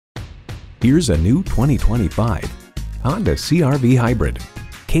Here's a new 2025 Honda CR-V Hybrid.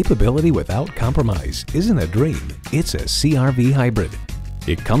 Capability without compromise isn't a dream, it's a CR-V Hybrid.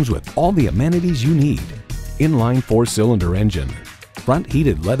 It comes with all the amenities you need. Inline 4-cylinder engine, front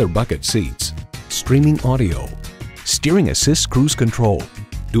heated leather bucket seats, streaming audio, steering assist cruise control,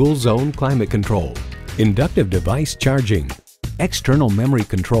 dual zone climate control, inductive device charging, external memory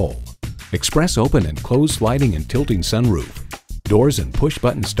control, express open and close sliding and tilting sunroof, doors and push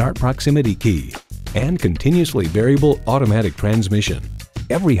button start proximity key, and continuously variable automatic transmission.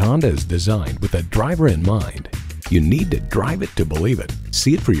 Every Honda is designed with a driver in mind. You need to drive it to believe it.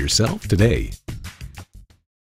 See it for yourself today.